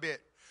dirt a little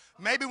bit.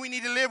 Maybe we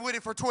need to live with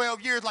it for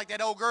 12 years like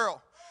that old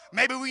girl.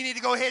 Maybe we need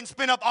to go ahead and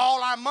spend up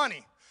all our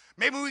money.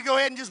 Maybe we go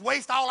ahead and just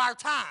waste all our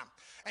time.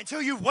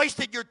 Until you've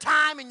wasted your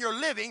time and your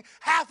living,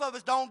 half of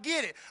us don't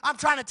get it. I'm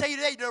trying to tell you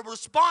today, the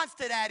response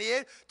to that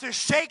is to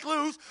shake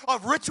loose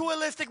of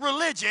ritualistic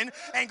religion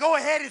and go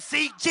ahead and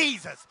seek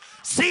Jesus.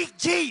 Seek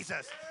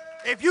Jesus.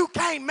 If you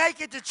can't make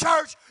it to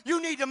church,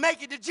 you need to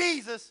make it to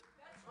Jesus.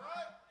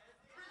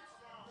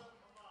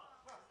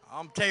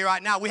 I'm telling you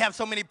right now, we have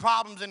so many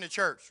problems in the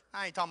church.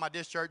 I ain't talking about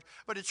this church,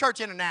 but the church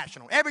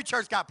international. Every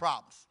church got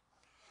problems.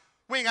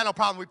 We ain't got no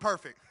problem. We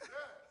perfect.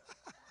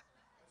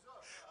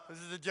 This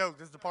is a joke.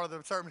 This is the part of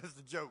the sermon is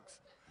the jokes.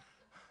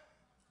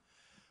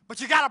 But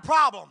you got a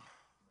problem.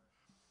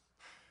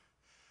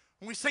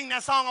 When we sing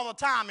that song all the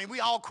time and we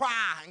all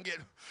cry and get,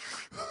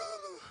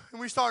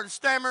 and we started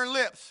stammering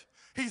lips.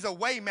 He's a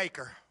way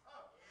maker.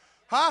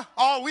 Huh?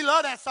 Oh, we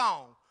love that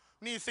song.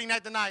 We need to sing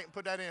that tonight and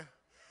put that in.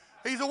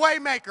 He's a way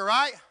maker,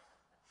 right?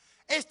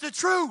 It's the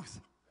truth.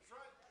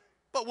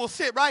 But we'll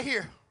sit right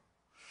here.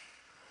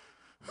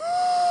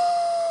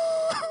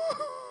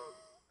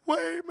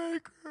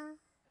 Waymaker.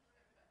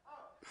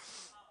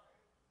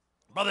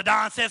 Brother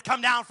Don says,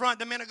 come down front.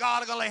 The men of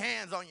God are going to lay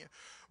hands on you.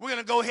 We're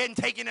going to go ahead and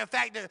take in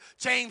effect to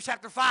James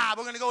chapter 5.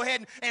 We're going to go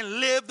ahead and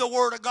live the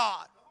word of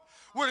God.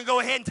 We're going to go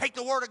ahead and take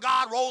the word of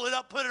God, roll it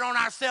up, put it on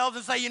ourselves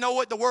and say, you know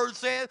what the word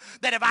says?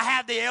 That if I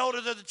have the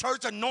elders of the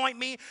church anoint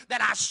me, that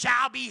I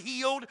shall be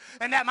healed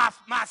and that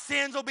my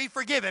sins will be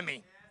forgiven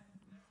me.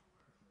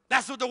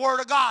 That's what the word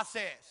of God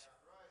says.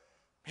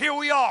 Here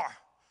we are,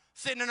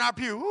 sitting in our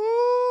pew.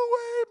 Ooh,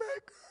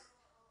 waymaker.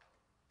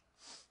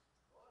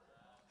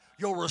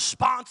 Your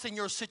response in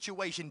your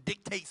situation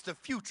dictates the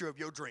future of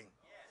your dream.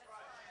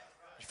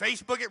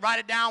 Facebook it, write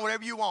it down,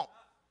 whatever you want.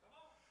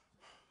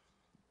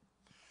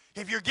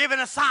 If you're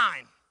given a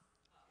sign,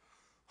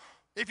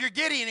 if you're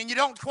Gideon and you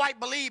don't quite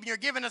believe and you're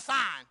given a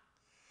sign,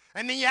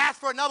 and then you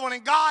ask for another one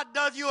and God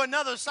does you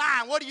another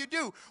sign, what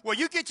do? Well,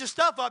 you get your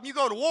stuff up and you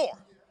go to war,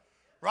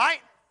 right?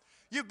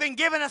 You've been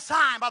given a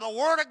sign by the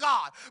Word of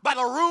God, by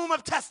the room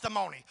of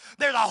testimony.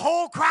 There's a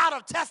whole crowd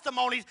of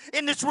testimonies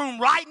in this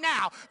room right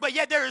now, but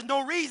yet there is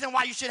no reason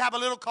why you should have a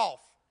little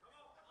cough.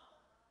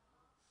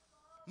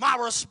 My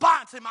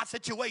response in my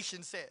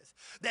situation says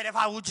that if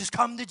I will just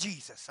come to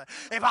Jesus,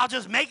 if I'll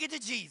just make it to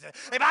Jesus,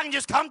 if I can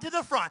just come to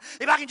the front,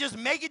 if I can just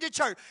make it to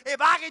church,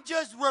 if I can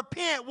just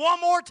repent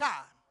one more time,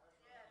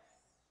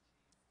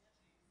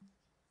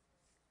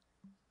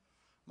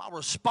 my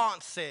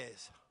response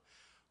says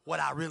what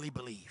I really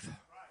believe.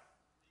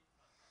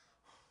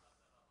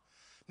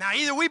 Now,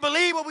 either we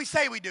believe what we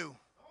say we do,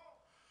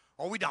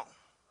 or we don't.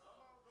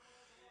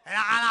 And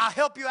I'll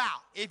help you out.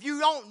 If you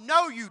don't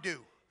know you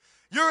do,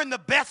 you're in the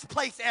best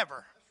place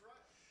ever,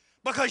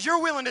 because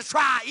you're willing to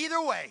try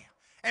either way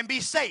and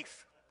be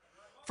safe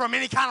from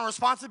any kind of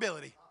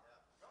responsibility.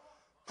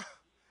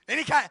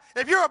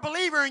 If you're a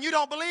believer and you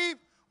don't believe,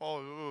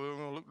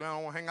 oh, look down,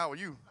 I want to hang out with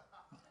you.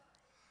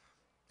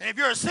 And if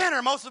you're a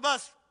sinner, most of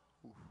us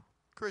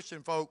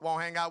Christian folk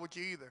won't hang out with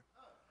you either.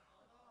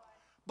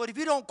 But if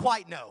you don't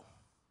quite know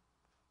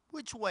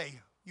which way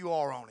you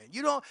are on it,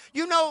 you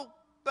know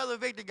Brother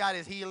Victor got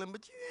his healing,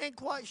 but you ain't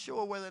quite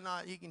sure whether or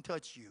not he can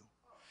touch you.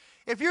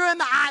 If you're in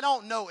the I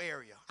don't know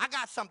area, I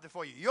got something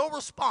for you. Your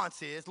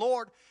response is,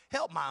 Lord,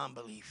 help my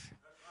unbelief.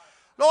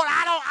 Lord,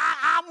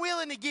 I'm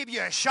willing to give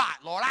you a shot,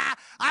 Lord.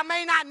 I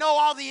may not know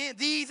all the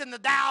these and the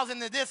thous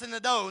and the this and the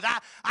those.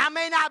 I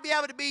may not be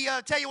able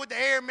to tell you what the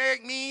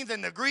Aramaic means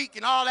and the Greek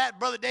and all that,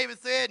 Brother David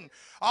said, and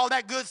all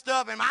that good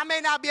stuff. And I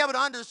may not be able to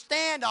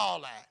understand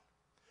all that.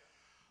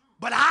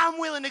 But I'm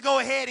willing to go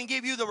ahead and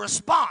give you the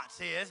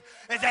response is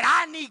that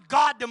I need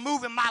God to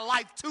move in my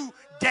life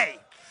today.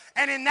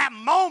 And in that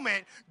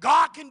moment,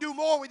 God can do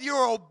more with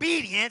your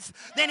obedience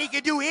than he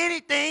can do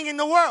anything in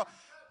the world.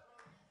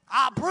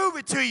 I'll prove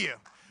it to you.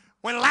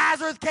 When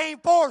Lazarus came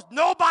forth,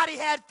 nobody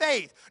had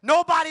faith.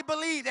 Nobody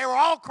believed. They were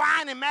all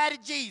crying and mad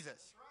at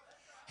Jesus.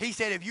 He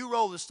said, if you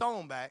roll the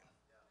stone back,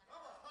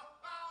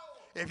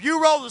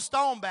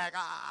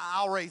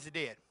 I'll raise the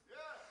dead.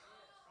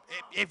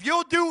 If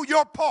you'll do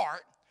your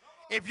part,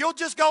 if you'll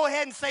just go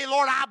ahead and say,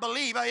 Lord, I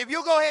believe. If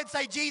you'll go ahead and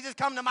say, Jesus,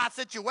 come to my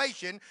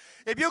situation.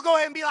 If you'll go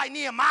ahead and be like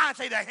Nehemiah and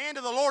say, the hand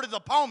of the Lord is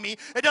upon me.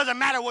 It doesn't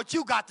matter what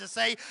you got to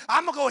say.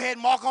 I'm going to go ahead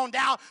and walk on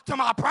down to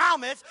my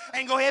promise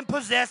and go ahead and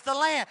possess the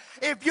land.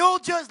 If you'll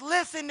just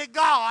listen to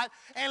God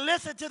and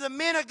listen to the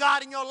men of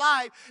God in your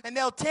life, and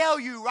they'll tell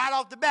you right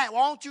off the bat,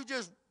 why don't you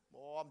just,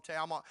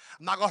 I'm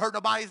not going to hurt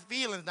nobody's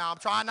feelings now. I'm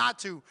trying not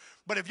to.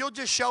 But if you'll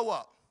just show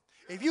up,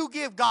 if you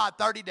give God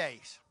 30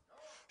 days,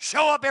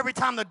 show up every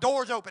time the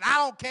door's open. I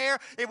don't care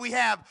if we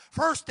have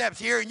First Steps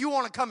here and you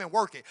want to come and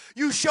work it.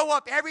 You show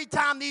up every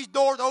time these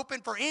doors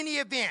open for any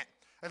event,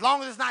 as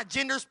long as it's not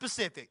gender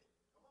specific.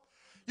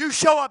 You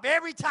show up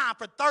every time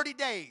for 30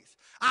 days.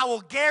 I will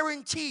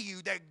guarantee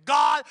you that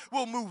God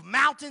will move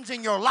mountains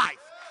in your life,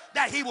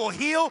 that he will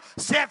heal,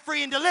 set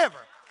free, and deliver.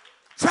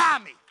 Try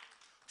me.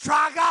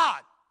 Try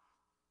God.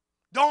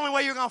 The only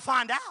way you're going to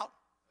find out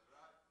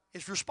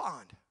is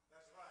respond.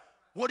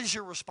 What is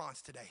your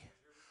response today?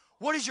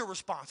 What is your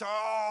response?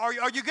 Are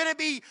you going to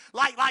be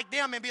like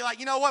them and be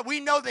like, you know what? We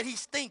know that he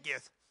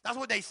stinketh. That's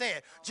what they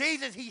said.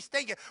 Jesus, he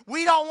stinketh.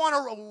 We don't want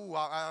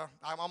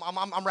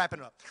to, I'm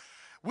wrapping up.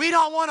 We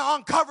don't want to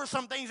uncover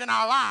some things in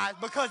our lives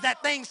because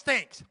that thing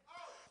stinks.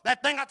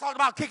 That thing I talked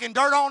about kicking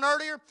dirt on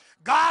earlier,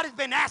 God has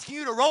been asking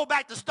you to roll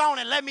back the stone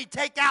and let me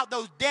take out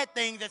those dead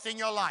things that's in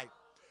your life.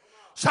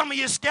 Some of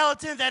your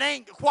skeletons that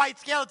ain't quite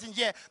skeletons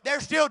yet, they're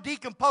still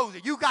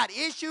decomposing. You got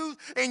issues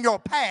in your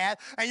path,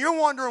 and you're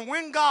wondering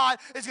when God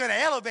is going to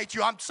elevate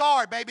you. I'm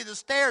sorry, baby, the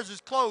stairs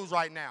is closed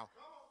right now.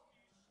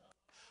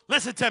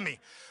 Listen to me.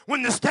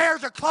 When the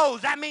stairs are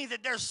closed, that means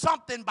that there's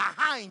something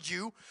behind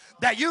you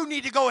that you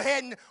need to go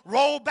ahead and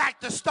roll back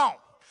the stone.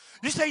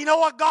 You say, you know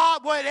what,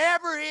 God,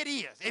 whatever it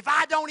is, if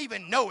I don't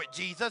even know it,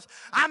 Jesus,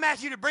 I'm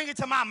asking you to bring it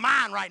to my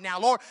mind right now,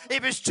 Lord.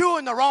 If it's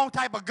chewing the wrong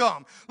type of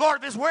gum, Lord,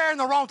 if it's wearing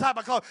the wrong type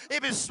of clothes,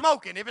 if it's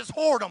smoking, if it's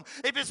whoredom,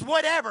 if it's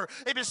whatever,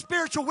 if it's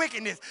spiritual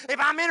wickedness, if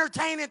I'm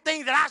entertaining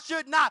things that I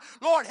should not,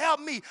 Lord, help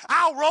me.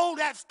 I'll roll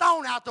that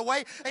stone out the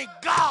way, and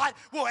God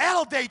will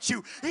elevate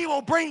you. He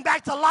will bring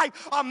back to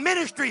life a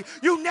ministry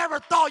you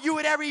never thought you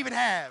would ever even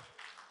have.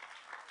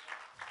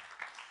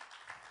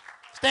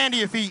 Stand to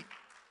your feet.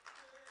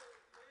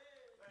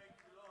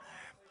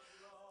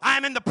 I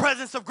am in the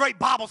presence of great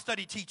Bible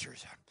study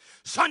teachers,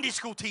 Sunday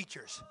school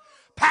teachers,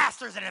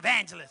 pastors and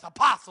evangelists,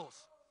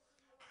 apostles.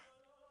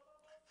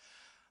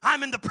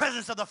 I'm in the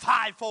presence of the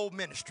fivefold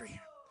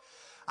ministry.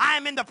 I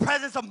am in the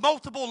presence of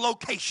multiple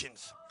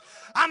locations.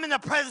 I'm in the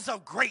presence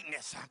of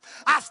greatness.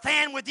 I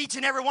stand with each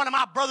and every one of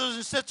my brothers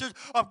and sisters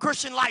of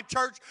Christian Life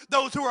Church,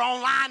 those who are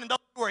online and those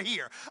you are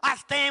here. I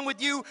stand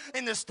with you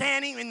in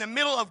the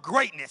middle of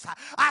greatness.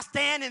 I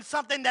stand in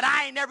something that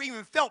I ain't never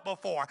even felt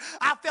before.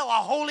 I felt a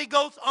Holy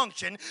Ghost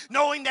unction,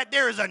 knowing that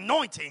there is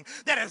anointing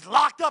that is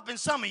locked up in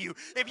some of you.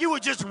 If you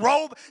would just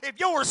if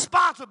your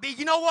response would be,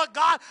 you know what,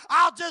 God,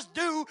 I'll just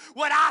do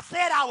what I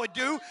said I would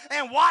do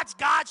and watch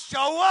God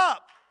show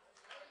up.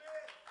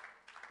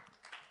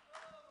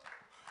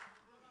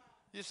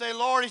 You say,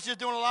 Lord, he's just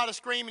doing a lot of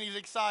screaming. He's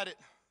excited.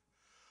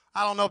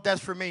 I don't know if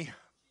that's for me.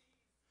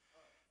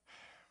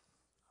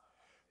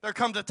 There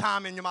comes a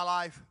time in my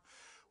life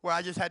where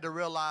I just had to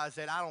realize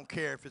that I don't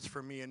care if it's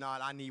for me or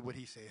not. I need what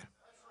he said.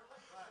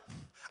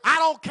 I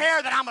don't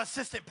care that I'm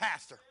assistant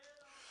pastor.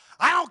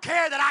 I don't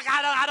care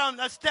that I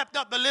done stepped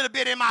up a little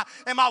bit in my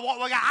walk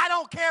with God. I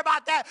don't care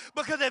about that,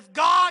 because if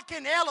God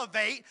can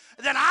elevate,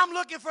 then I'm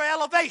looking for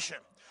elevation.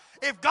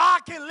 If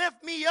God can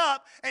lift me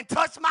up and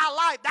touch my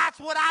life, that's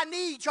what I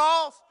need,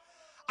 Charles.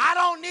 I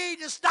don't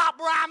need to stop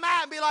where I'm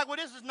at and be like, well,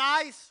 this is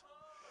nice.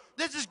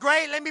 This is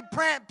great. Let me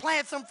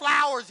plant some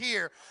flowers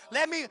here.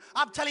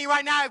 I'm telling you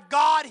right now, if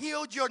God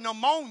healed your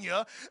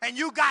pneumonia and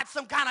you got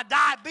some kind of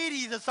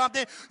diabetes or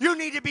something, you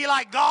need to be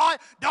like, God,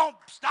 don't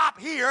stop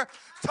here.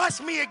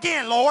 Touch me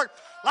again, Lord.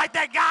 Like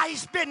that guy, he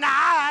spit in the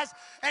eyes,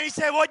 and he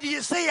said, what do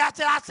you see? I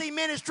said, I see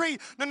ministry.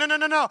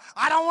 No.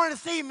 I don't want to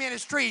see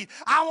ministry.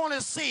 I want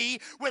to see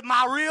with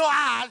my real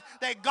eyes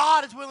that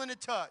God is willing to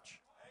touch.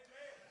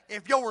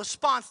 If your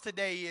response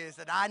today is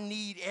that I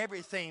need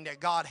everything that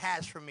God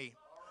has for me,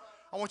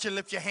 I want you to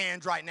lift your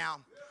hands right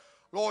now.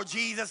 Lord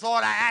Jesus,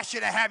 Lord, I ask you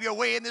to have your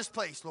way in this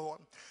place, Lord.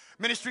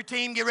 Ministry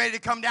team, get ready to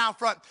come down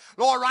front.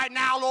 Lord, right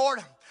now, Lord,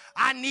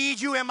 I need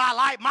you in my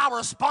life. My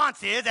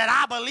response is that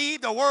I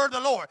believe the word of the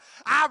Lord.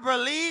 I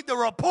believe the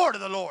report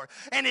of the Lord.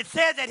 And it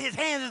says that his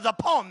hand is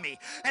upon me.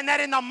 And that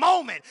in the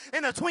moment,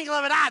 in the twinkling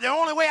of an eye, the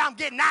only way I'm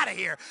getting out of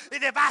here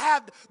is if I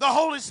have the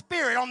Holy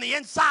Spirit on the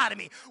inside of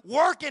me,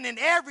 working in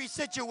every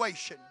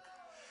situation.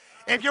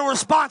 If your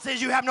response is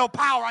you have no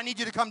power, I need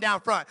you to come down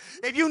front.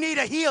 If you need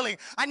a healing,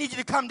 I need you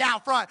to come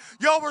down front.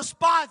 Your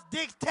response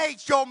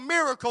dictates your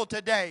miracle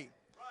today.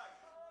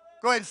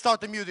 Go ahead and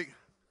start the music.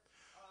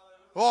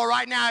 Well,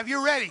 right now, if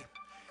you're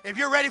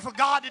ready for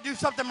God to do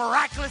something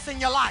miraculous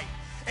in your life,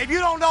 if you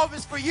don't know if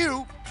it's for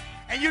you,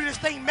 and you just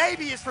think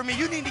maybe it's for me,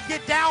 you need to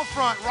get down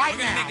front right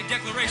now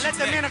and let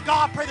the men of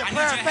God pray the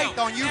prayer of faith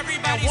on you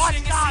and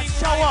watch God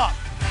show up.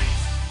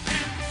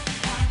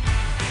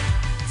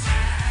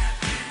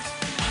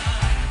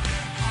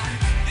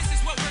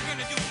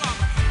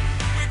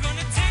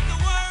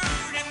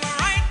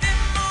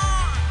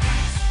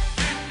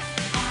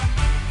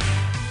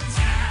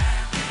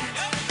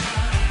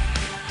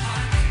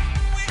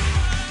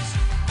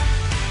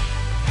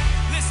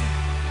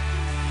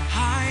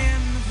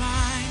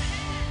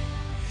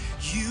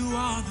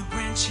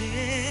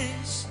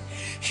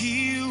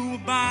 He who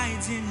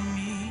abides in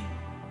me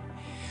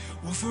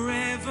will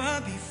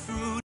forever be fruit